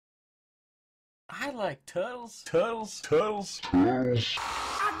I like turtles. Turtles.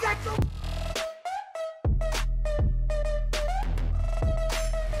 I got you.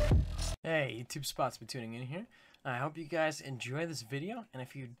 Hey, YouTube Spots for tuning in here. I hope you guys enjoy this video, and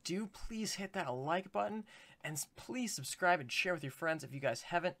if you do, please hit that like button, and please subscribe and share with your friends if you guys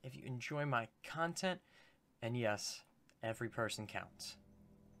haven't, if you enjoy my content. And yes, every person counts.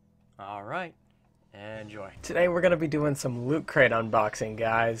 Alright, enjoy. Today we're going to be doing some Loot Crate unboxing,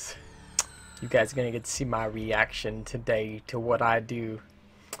 guys. You guys are going to get to see my reaction today to what I do.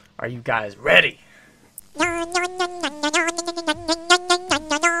 Are you guys ready?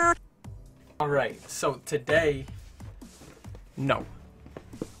 Alright, so today, no,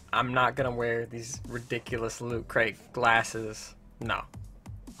 I'm not gonna wear these ridiculous Loot Crate glasses. No,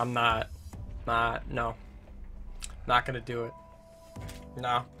 I'm not gonna do it.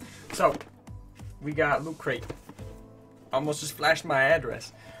 No. So, we got Loot Crate. Almost just flashed my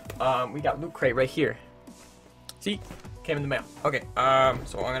address. We got Loot Crate right here. See? Came in the mail. Okay,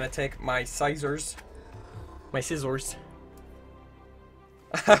 so I'm gonna take my scissors.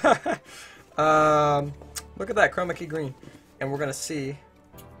 Look at that chroma key green, and we're gonna see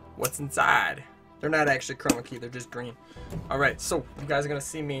what's inside. They're not actually chroma key, they're just green. Alright, so you guys are gonna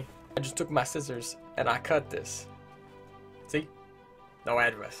see me. I just took my scissors and I cut this. See? No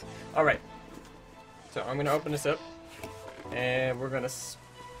address. Alright, so I'm gonna open this up and we're gonna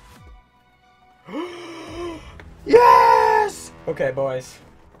yes! Okay, boys,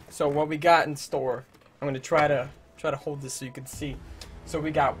 so what we got in store, I'm gonna try to hold this so you can see. So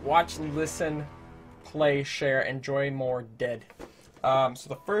we got watch, listen, play, share, enjoy more, dead. So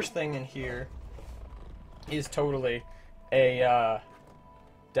the first thing in here is totally a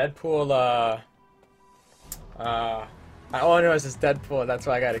Deadpool. All I know is this Deadpool. That's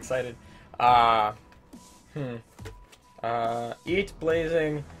why I got excited. Eat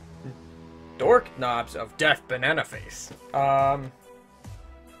blazing dork knobs of death, banana face.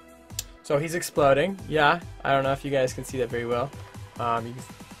 So he's exploding. Yeah, I don't know if you guys can see that very well. You can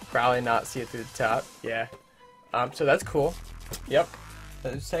probably not see it through the top. Yeah. So that's cool. Yep.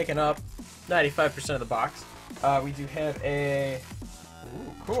 It's taking up 95% of the box. We do have a...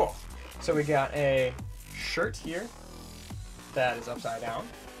 Ooh, cool. So we got a shirt here that is upside down.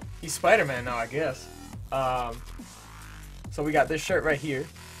 He's Spider-Man now, I guess. So we got this shirt right here.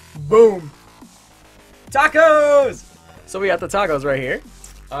 Boom! Tacos! So we got the tacos right here.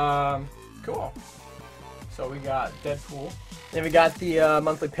 Cool. So we got Deadpool. Then we got the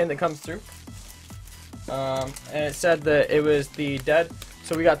monthly pin that comes through. And it said that it was the Dead.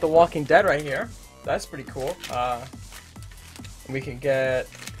 So we got the Walking Dead right here. That's pretty cool. We can get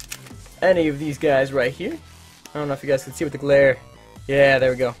any of these guys right here. I don't know if you guys can see with the glare. Yeah,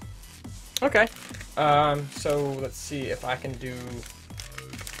 there we go. Okay. So let's see if I can do...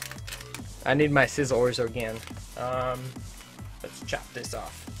 I need my scissors again. Let's chop this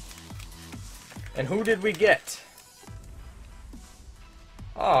off. And who did we get?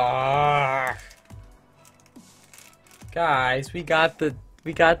 Ah, guys, we got the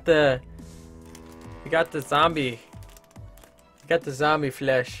zombie. We got the zombie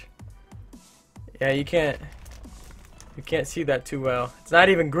flesh. Yeah, you can't see that too well. It's not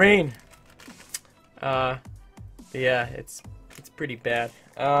even green. Yeah, it's pretty bad.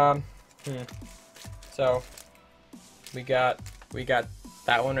 So we got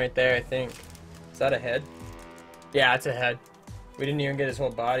that one right there, I think. Is that a head? Yeah, it's a head. We didn't even get his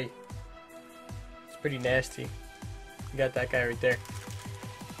whole body. It's pretty nasty. We got that guy right there.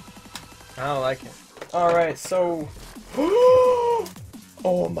 I don't like it. Alright, so...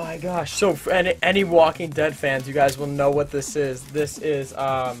 Oh my gosh. So for any Walking Dead fans, you guys will know what this is. This is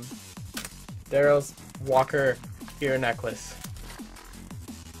Daryl's Walker ear necklace.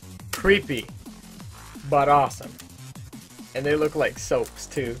 Creepy, but awesome. And they look like soaps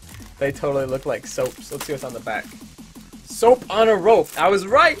too. They totally look like soaps. Let's see what's on the back. Soap on a rope. I was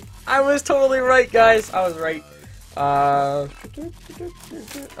right. I was totally right, guys. I was right.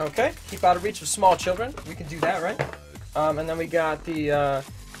 Okay. Keep out of reach of small children. We can do that, right? And then we got the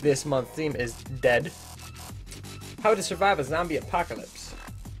this month theme is Dead. How to survive a zombie apocalypse.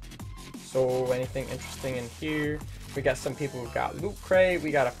 So anything interesting in here? We got some people who got Loot Crate. We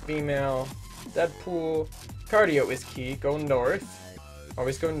got a female Deadpool. Cardio is key. Go north.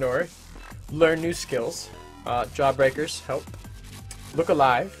 Always go north. Learn new skills. Jawbreakers help. Look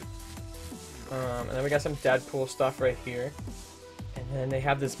alive. And then we got some Deadpool stuff right here. And then they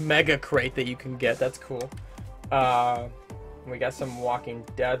have this mega crate that you can get. That's cool. We got some Walking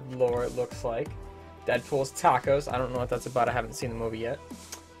Dead lore, it looks like. Deadpool's tacos. I don't know what that's about. I haven't seen the movie yet.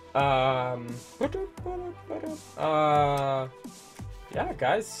 Yeah,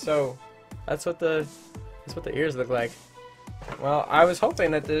 guys. So That's what the ears look like. Well, I was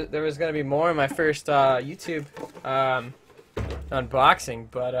hoping that there was gonna be more in my first YouTube unboxing,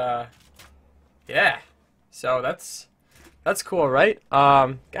 but yeah. So that's cool, right?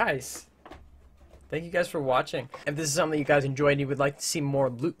 Guys, thank you guys for watching. If this is something that you guys enjoyed and you would like to see more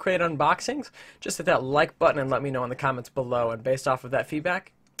Loot Crate unboxings, just hit that like button and let me know in the comments below. And based off of that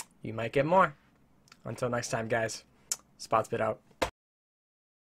feedback, you might get more. Until next time, guys. Spotsbit out.